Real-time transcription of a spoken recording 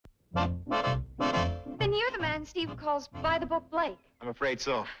Then you're the man Steve calls by-the-book Blake. I'm afraid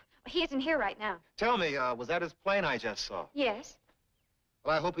so. He isn't here right now. Tell me, was that his plane I just saw? Yes.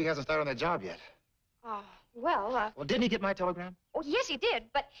 Well, I hope he hasn't started on that job yet. Well, didn't he get my telegram? Oh, yes, he did,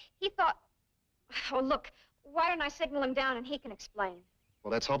 but he thought... Oh, look, why don't I signal him down and he can explain?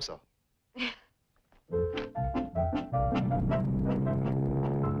 Well, let's hope so.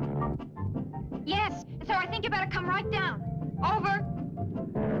 Yes, and so I think you better come right down. Over.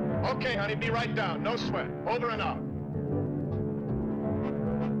 Okay, honey, be right down. No sweat. Over and out.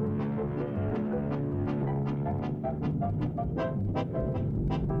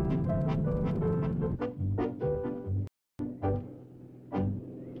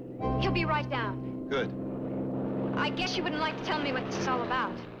 He'll be right down. Good. I guess you wouldn't like to tell me what this is all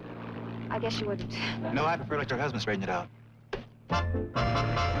about. I guess you wouldn't. No, I prefer to let your husband straighten it out.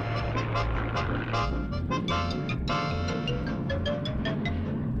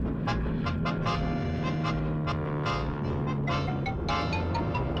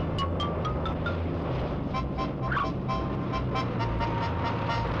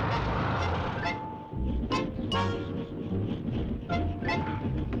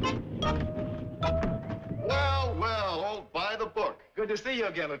 Good to see you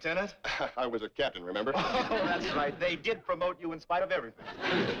again, Lieutenant. I was a captain, remember? Oh, that's right. They did promote you in spite of everything.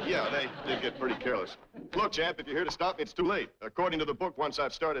 Yeah, they did get pretty careless. Look, champ, if you're here to stop me, it's too late. According to the book, once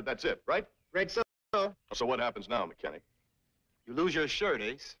I've started, that's it, right? Great, sir. So what happens now, mechanic? You lose your shirt,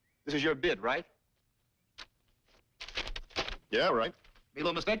 Ace. This is your bid, right? Yeah, right. Be a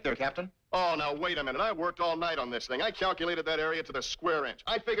little mistake there, Captain. Oh, now, wait a minute. I worked all night on this thing. I calculated that area to the square inch.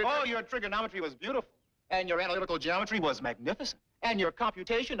 I figured... Oh, your trigonometry was beautiful. And your analytical geometry was magnificent. And your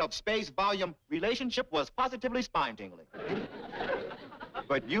computation of space-volume relationship was positively spine-tingling.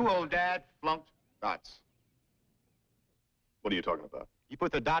 But you, old Dad, flunked dots. What are you talking about? You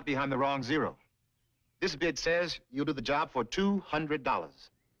put the dot behind the wrong zero. This bid says you'll do the job for $200.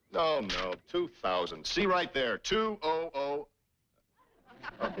 No, 2,000. See right there, 200.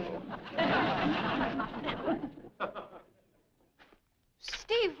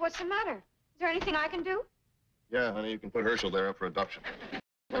 Steve, what's the matter? Is there anything I can do? Yeah, honey, you can put Herschel there up for adoption.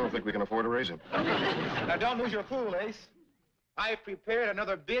 I don't think we can afford to raise him. Now, don't lose your cool, Ace. I've prepared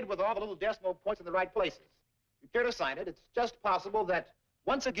another bid with all the little decimal points in the right places. If you care to sign it, it's just possible that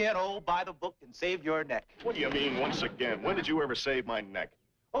once again, old by the book can save your neck. What do you mean, once again? When did you ever save my neck?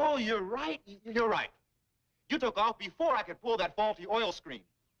 Oh, you're right. You're right. You took off before I could pull that faulty oil screen.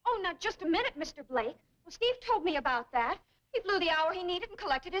 Oh, now, just a minute, Mr. Blake. Well, Steve told me about that. He flew the hour he needed and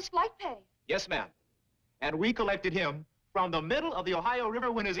collected his flight pay. Yes, ma'am. And we collected him from the middle of the Ohio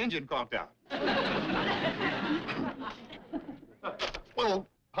River when his engine conked out. Well,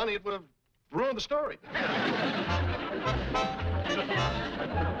 honey, it would have ruined the story.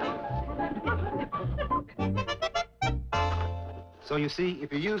 So you see,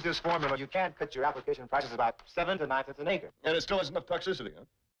 if you use this formula, you can't cut your application prices about 7 to 9 cents an acre. And it still has enough toxicity, huh?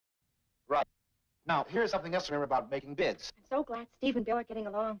 Right. Now, here's something else to remember about making bids. I'm so glad Steve and Bill are getting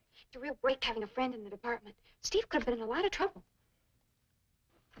along. It's a real break having a friend in the department. Steve could have been in a lot of trouble.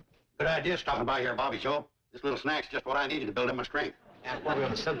 Good idea stopping by here, Bobby, Joe. This little snack's just what I needed to build up my strength. And while we're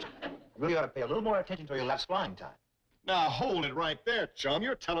on the subject, you really ought to pay a little more attention to your last flying time. Now, hold it right there, chum.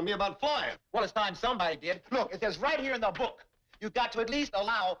 You're telling me about flying. Well, it's time somebody did. Look, it says right here in the book, you've got to at least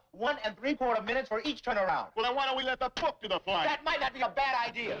allow 1 3/4 minutes for each turnaround. Well, then why don't we let the book do the flying? That might not be a bad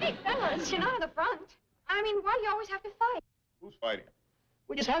idea. Hey, fellas, you're not on the front. I mean, why do you always have to fight? Who's fighting?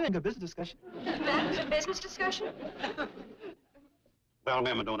 We're just having a business discussion. That's a business discussion? Well,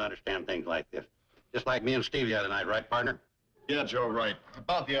 women don't understand things like this. Just like me and Steve the other night, right, partner? Yeah, Joe, right.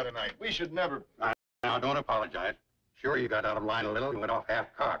 About the other night. We should never... Now, don't apologize. Sure, you got out of line a little and went off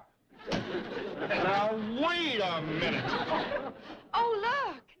half-cocked. Now, wait a minute. Oh,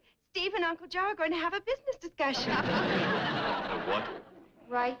 look. Steve and Uncle Joe are going to have a business discussion. What?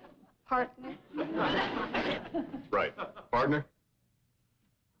 Right, partner? Right. Partner?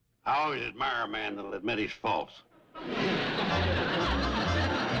 I always admire a man that'll admit he's false.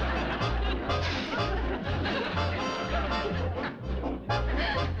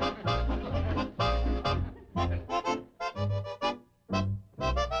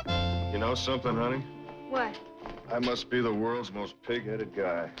 You know something, honey? What? I must be the world's most pig-headed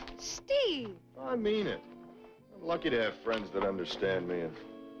guy. Steve! I mean it. I'm lucky to have friends that understand me, and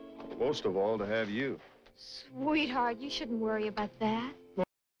most of all, to have you. Sweetheart, you shouldn't worry about that. Well,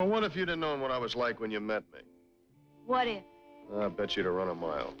 what if you'd have known what I was like when you met me? What if? I bet you'd have run a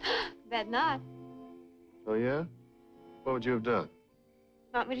mile. Bet not. Oh, yeah? What would you have done?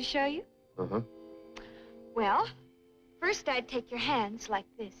 Want me to show you? Uh-huh. Well, first I'd take your hands like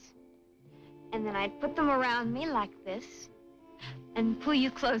this. And then I'd put them around me like this and pull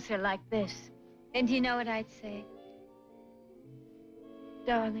you closer like this. And do you know what I'd say?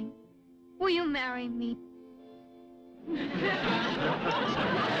 Darling, will you marry me?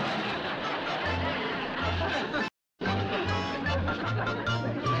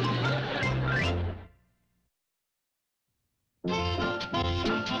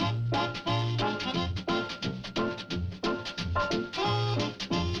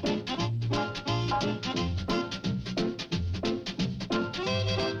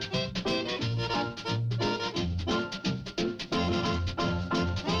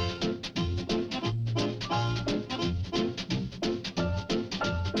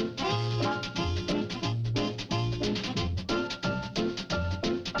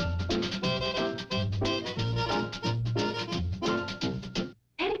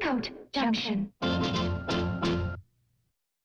 Petticoat, Junction.